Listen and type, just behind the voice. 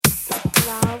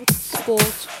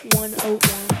LoudSports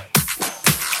 101.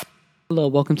 Hello,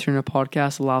 welcome to our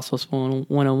podcast, LoudSports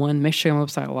 101. Make sure you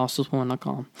check my website,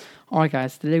 LoudSports101.com. Alright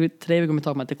guys, today we're going to be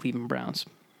talking about the Cleveland Browns.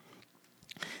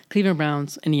 Cleveland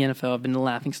Browns in the NFL have been the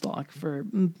laughingstock for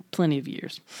plenty of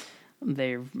years.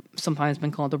 They've sometimes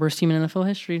been called the worst team in NFL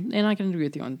history, and I can agree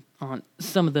with you on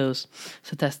some of those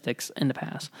statistics in the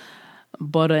past.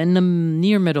 But in the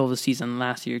near middle of the season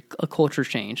last year, a culture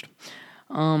changed.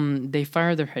 They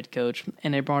fired their head coach,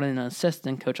 and they brought in an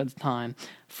assistant coach at the time,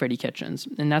 Freddie Kitchens,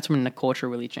 and that's when the culture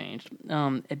really changed.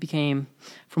 It became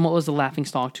from what was the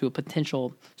laughingstock to a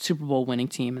potential Super Bowl winning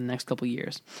team in the next couple of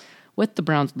years. With the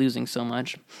Browns losing so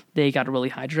much, they got really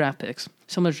high draft picks.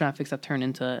 Some of the draft picks that turned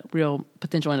into real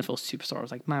potential NFL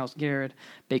superstars like Myles Garrett,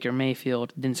 Baker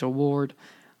Mayfield, Denzel Ward,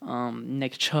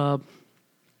 Nick Chubb,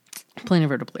 plenty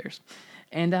of other players.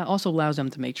 And that also allows them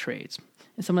to make trades.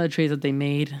 And some of the trades that they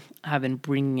made have been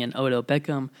bringing in Odell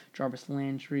Beckham, Jarvis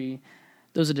Landry.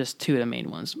 Those are just two of the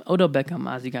main ones. Odell Beckham,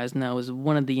 as you guys know, is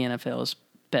one of the NFL's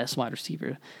best wide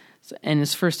receivers. In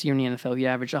his first year in the NFL, he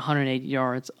averaged 108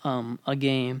 yards a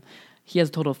game. He has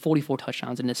a total of 44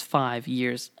 touchdowns in his 5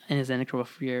 years in his NFL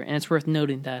career. And it's worth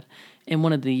noting that in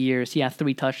one of the years, he had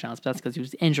 3 touchdowns, but that's because he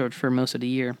was injured for most of the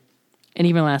year. And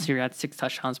even last year, he had 6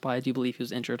 touchdowns, but I do believe he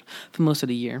was injured for most of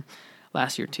the year.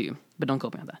 Last year, too. But don't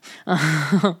quote me on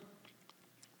that.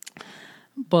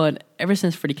 But ever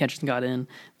since Freddie Kitchens got in,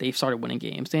 they've started winning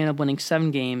games. They ended up winning 7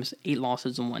 games, 8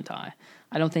 losses, and 1 tie.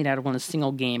 I don't think they had won a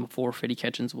single game before Freddie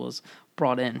Kitchens was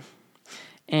brought in.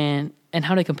 And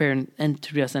how they compare to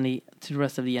the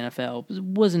rest of the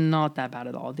NFL was not that bad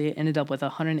at all. They ended up with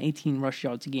 118 rush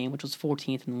yards a game, which was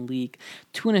 14th in the league,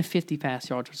 250 pass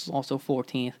yards, which was also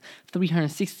 14th,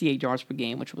 368 yards per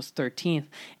game, which was 13th,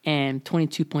 and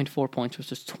 22.4 points, which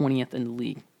was 20th in the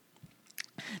league.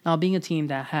 Now, being a team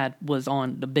that was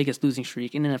on the biggest losing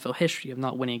streak in NFL history of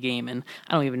not winning a game in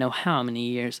I don't even know how many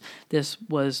years, this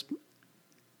was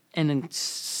an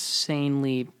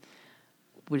insanely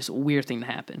just a weird thing to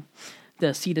happen.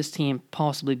 To see this team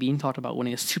possibly being talked about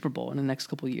winning a Super Bowl in the next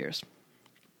couple of years.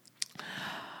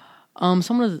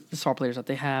 Some of the star players that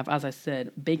they have, as I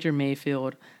said, Baker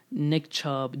Mayfield, Nick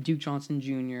Chubb, Duke Johnson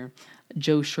Jr.,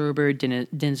 Joe Sherbert,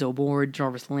 Denzel Ward,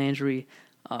 Jarvis Landry,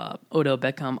 Odell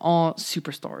Beckham, all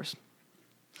superstars.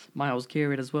 Myles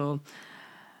Garrett as well.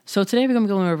 So today we're going to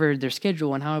be going over their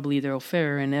schedule and how I believe they'll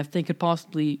fare and if they could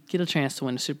possibly get a chance to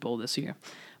win the Super Bowl this year.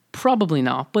 Probably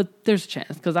not, but there's a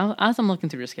chance because as I'm looking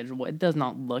through their schedule, it does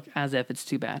not look as if it's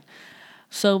too bad.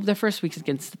 So their first week is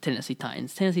against the Tennessee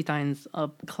Titans. Tennessee Titans, a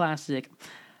classic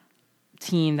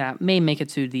team that may make it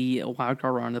to the wild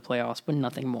card round of the playoffs, but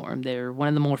nothing more. They're one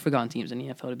of the more forgotten teams in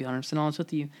the NFL, to be honest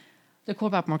with you. Their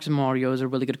quarterback, Marcus Mariota, is a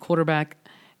really good quarterback,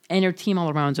 and their team all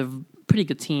around is a pretty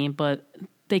good team, but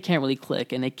they can't really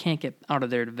click, and they can't get out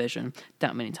of their division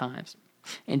that many times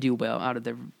and do well out of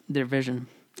their division.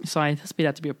 So I anticipate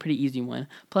that to be a pretty easy win.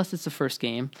 Plus, it's the first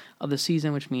game of the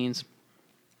season, which means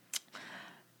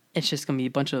it's just going to be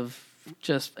a bunch of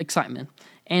just excitement.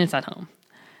 And it's at home.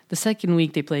 The second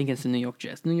week, they play against the New York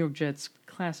Jets. New York Jets,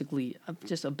 classically,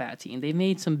 just a bad team. They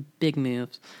made some big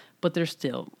moves, but they're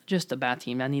still just a bad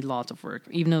team that need lots of work.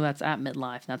 Even though that's at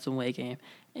MetLife and that's a away game,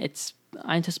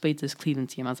 I anticipate this Cleveland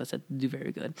team, as I said, to do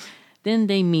very good. Then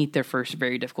they meet their first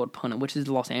very difficult opponent, which is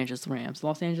the Los Angeles Rams.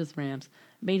 Los Angeles Rams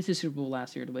made it to the Super Bowl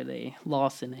last year the way they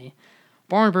lost in a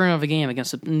barn burner of a game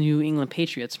against the New England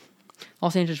Patriots.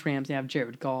 Los Angeles Rams, they have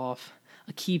Jared Goff,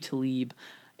 Aqib Talib,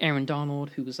 Aaron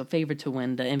Donald, who was a favorite to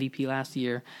win the MVP last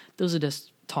year. Those are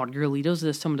just Todd Gurley. Those are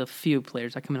just some of the few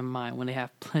players that come into mind when they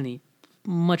have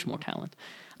much more talent.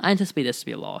 I anticipate this to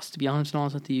be a loss, to be honest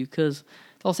with you, because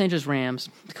the Los Angeles Rams,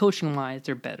 coaching-wise,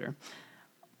 they're better.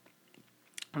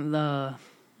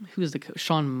 Who's the coach?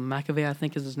 Sean McAvey, I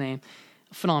think is his name.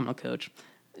 A phenomenal coach.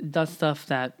 Does stuff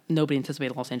that nobody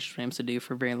anticipated Los Angeles Rams to do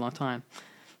for a very long time.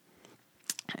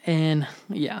 And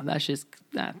yeah, that's just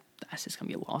gonna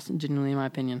be a loss, genuinely in my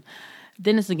opinion.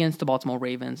 Then it's against the Baltimore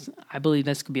Ravens. I believe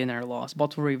this could be another loss.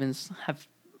 Baltimore Ravens have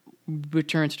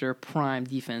returned to their prime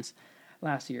defense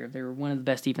last year. They were one of the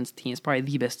best defensive teams, probably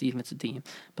the best defensive team,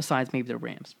 besides maybe the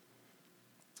Rams.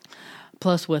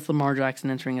 Plus, with Lamar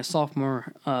Jackson entering a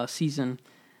sophomore season,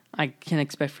 I can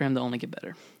expect for him to only get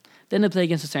better. Then they play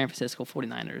against the San Francisco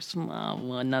 49ers,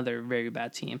 another very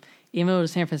bad team. Even though the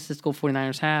San Francisco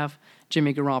 49ers have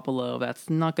Jimmy Garoppolo,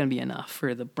 that's not going to be enough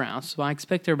for the Browns. So I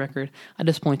expect their record at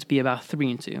this point to be about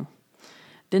 3-2.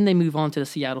 Then they move on to the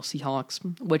Seattle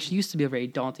Seahawks, which used to be a very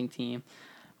daunting team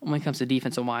when it comes to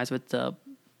defensive-wise with the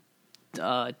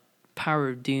Power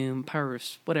of Doom,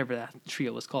 whatever that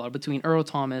trio was called, between Earl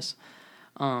Thomas,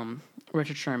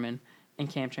 Richard Sherman, and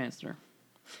Cam Chancellor.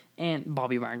 and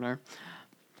Bobby Wagner.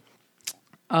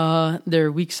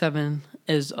 Their Week 7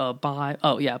 is a bye.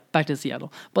 Oh, yeah, back to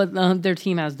Seattle. But their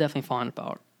team has definitely fallen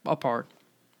apart.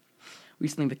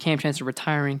 Recently, with Cam Chancellor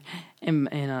retiring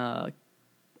and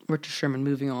Richard Sherman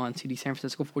moving on to the San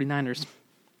Francisco 49ers.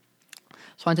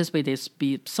 So I anticipate this to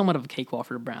be somewhat of a cakewalk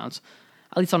for the Browns,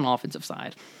 at least on the offensive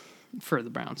side for the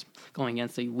Browns, going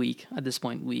against a weak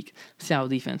Seattle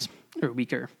defense, or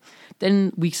weaker.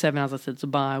 Then Week 7, as I said, it's a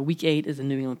bye. Week 8 is the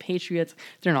New England Patriots.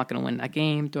 They're not going to win that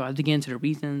game. Do I dig into the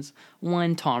reasons?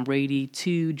 1, Tom Brady.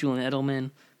 2, Julian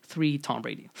Edelman. 3, Tom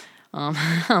Brady.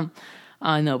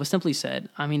 I know, but simply said,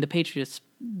 I mean, the Patriots,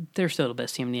 they're still the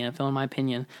best team in the NFL, in my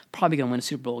opinion. Probably going to win a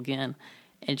Super Bowl again.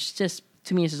 It's just,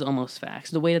 to me, it's just almost facts.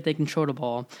 The way that they control the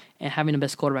ball and having the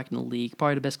best quarterback in the league,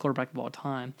 probably the best quarterback of all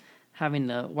time, having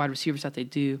the wide receivers that they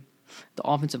do, the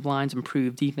offensive line's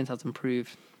improved, defense has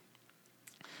improved.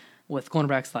 With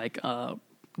cornerbacks like Stephon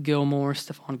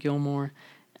Gilmore,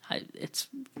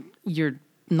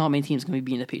 not many teams going to be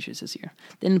beating the Patriots this year.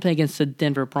 Then they play against the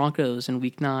Denver Broncos in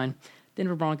Week 9.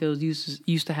 Denver Broncos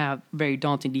used to have very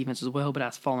daunting defense as well, but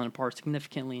has fallen apart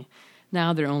significantly.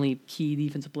 Now their only key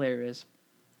defensive player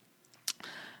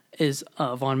is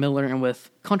Von Miller, and with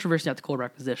controversy at the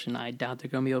quarterback position, I doubt they're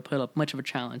going to be able to put up much of a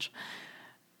challenge.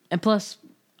 And plus,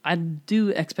 I do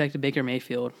expect Baker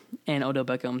Mayfield and Odell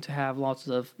Beckham to have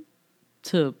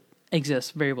to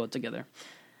exist very well together.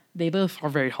 They both are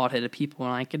very hot-headed people,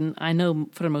 and I know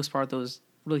for the most part those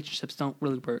relationships don't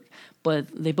really work, but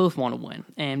they both want to win,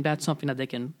 and that's something that they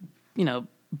can,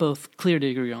 both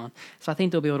clearly agree on. So I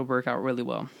think they'll be able to work out really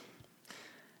well.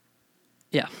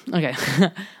 Yeah, okay.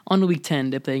 On to Week 10,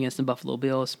 they play against the Buffalo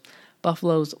Bills.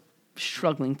 Buffalo's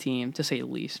struggling team, to say the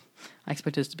least. I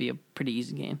expect this to be a pretty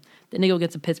easy game. Then they go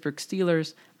against the Pittsburgh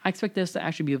Steelers. I expect this to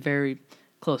actually be a very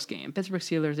close game. Pittsburgh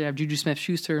Steelers, they have Juju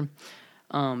Smith-Schuster,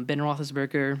 Ben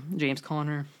Roethlisberger, James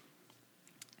Conner.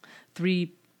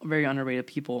 3 very underrated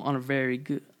people on a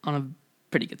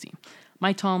pretty good team.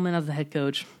 Mike Tomlin as the head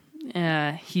coach,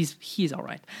 he's all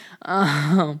right.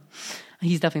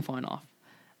 He's definitely falling off.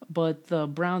 But the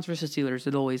Browns versus Steelers,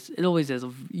 it always is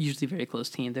a usually very close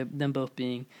team. Them both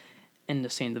being in the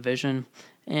same division,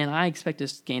 and I expect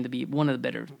this game to be one of the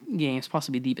better games,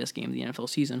 possibly the best game of the NFL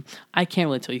season. I can't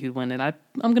really tell you who'd win it. I'm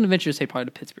going to venture to say probably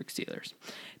the Pittsburgh Steelers.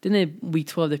 Then Week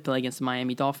 12 they play against the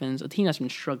Miami Dolphins, a team that's been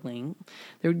struggling.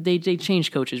 They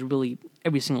change coaches really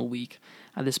every single week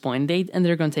at this point. And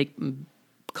they're going to take a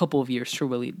couple of years to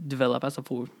really develop as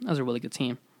a really good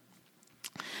team.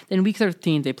 Then Week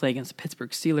 13 they play against the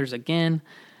Pittsburgh Steelers again.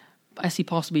 I see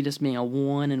possibly this being a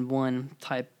 1-1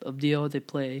 type of deal. They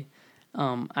play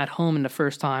at home in the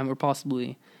first time, or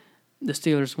possibly the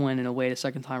Steelers win in a way the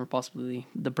second time, or possibly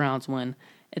the Browns win.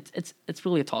 It's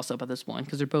really a toss-up at this point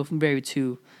because they're both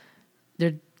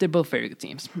they're both very good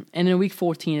teams. And in Week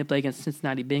 14 they play against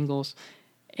Cincinnati Bengals.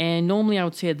 And normally I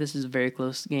would say that this is a very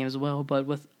close game as well, but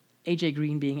with AJ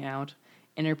Green being out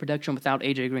and their production without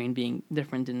AJ Green being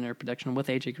different than their production with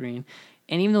AJ Green,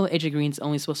 and even though AJ Green's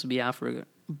only supposed to be out for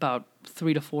about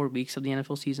 3 to 4 weeks of the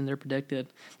NFL season, they're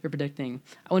predicting.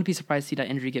 I wouldn't be surprised to see that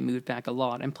injury get moved back a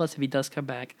lot. And plus, if he does come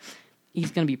back,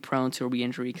 he's going to be prone to a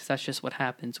re-injury because that's just what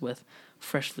happens with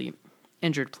freshly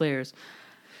injured players.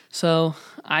 So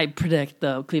I predict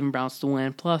the Cleveland Browns to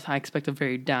win. Plus, I expect a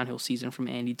very downhill season from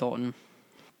Andy Dalton.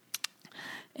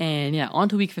 And yeah, on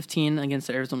to Week 15 against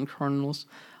the Arizona Cardinals.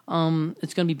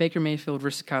 It's going to be Baker Mayfield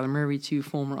versus Kyler Murray, 2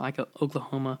 former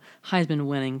Oklahoma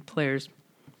Heisman-winning players.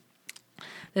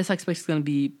 This I expect is going to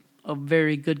be a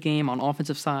very good game on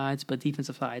offensive sides, but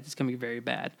defensive sides it's going to be very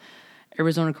bad.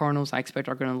 Arizona Cardinals I expect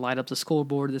are going to light up the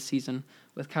scoreboard this season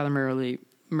with Kyler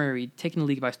Murray taking the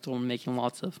league by storm and making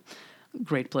lots of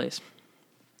great plays.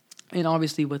 And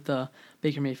obviously with the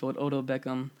Baker Mayfield, Odell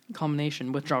Beckham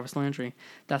combination with Jarvis Landry,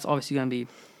 that's obviously going to be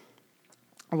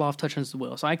a lot of touchdowns as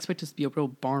well. So I expect this to be a real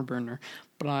barn burner,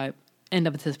 but I end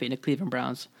up anticipating the Cleveland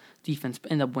Browns defense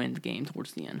end up winning the game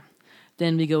towards the end.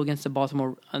 Then they go against the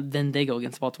Baltimore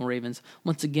Ravens.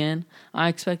 Once again, I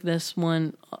expect this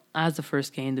one as the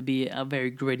first game to be a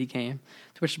very gritty game,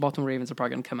 to which the Baltimore Ravens are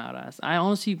probably going to come out as. I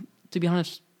honestly, to be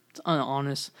honest,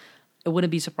 it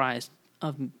wouldn't be surprising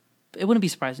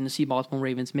to see Baltimore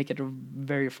Ravens make it a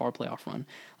very far playoff run.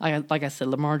 Like I said,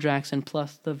 Lamar Jackson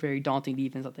plus the very daunting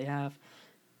defense that they have,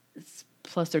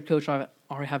 plus their coach are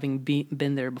having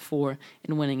been there before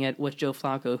and winning it with Joe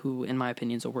Flacco, who in my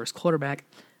opinion is a worse quarterback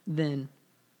than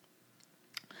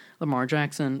Lamar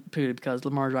Jackson, purely because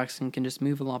Lamar Jackson can just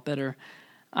move a lot better.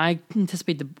 I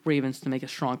anticipate the Ravens to make a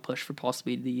strong push for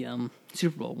possibly the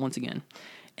Super Bowl once again.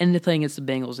 And they're playing against the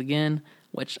Bengals again,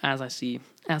 which, as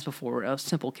before, a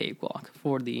simple cakewalk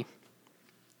for the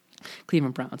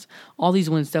Cleveland Browns. All these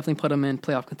wins definitely put them in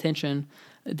playoff contention,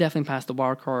 definitely past the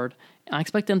wild card. And I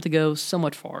expect them to go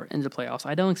somewhat far into the playoffs.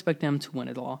 I don't expect them to win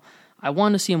it all. I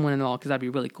want to see them win it all because that'd be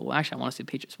really cool. Actually, I want to see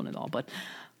the Patriots win it all, but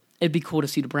it'd be cool to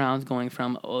see the Browns going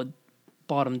from a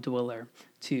bottom dweller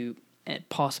to a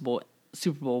possible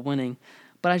Super Bowl winning.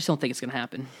 But I just don't think it's going to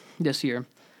happen this year.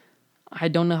 I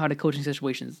don't know how the coaching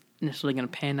situation is necessarily going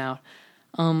to pan out.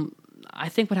 I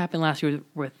think what happened last year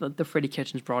with the Freddie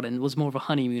Kitchens brought in was more of a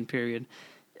honeymoon period.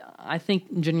 I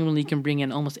think genuinely you can bring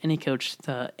in almost any coach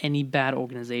to any bad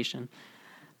organization,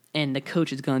 and the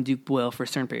coach is going to do well for a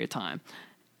certain period of time.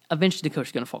 Eventually, the coach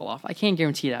is going to fall off. I can't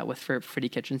guarantee that with Freddie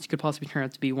Kitchens. He could possibly turn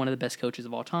out to be one of the best coaches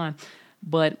of all time,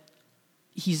 but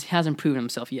he hasn't proven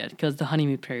himself yet because the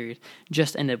honeymoon period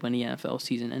just ended when the NFL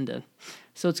season ended.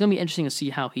 So it's going to be interesting to see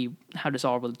how this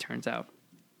all really turns out.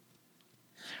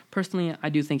 Personally, I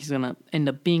do think he's going to end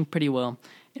up being pretty well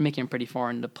and making it pretty far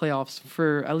in the playoffs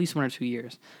for at least 1 or 2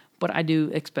 years. But I do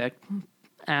expect,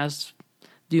 as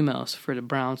do most, for the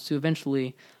Browns to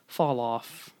eventually fall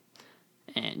off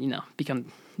and,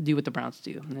 do what the Browns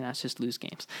do, and that's just lose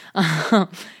games.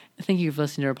 Thank you for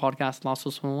listening to our podcast,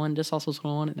 LoudSports 101. This is LoudSports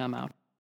 101, and I'm out.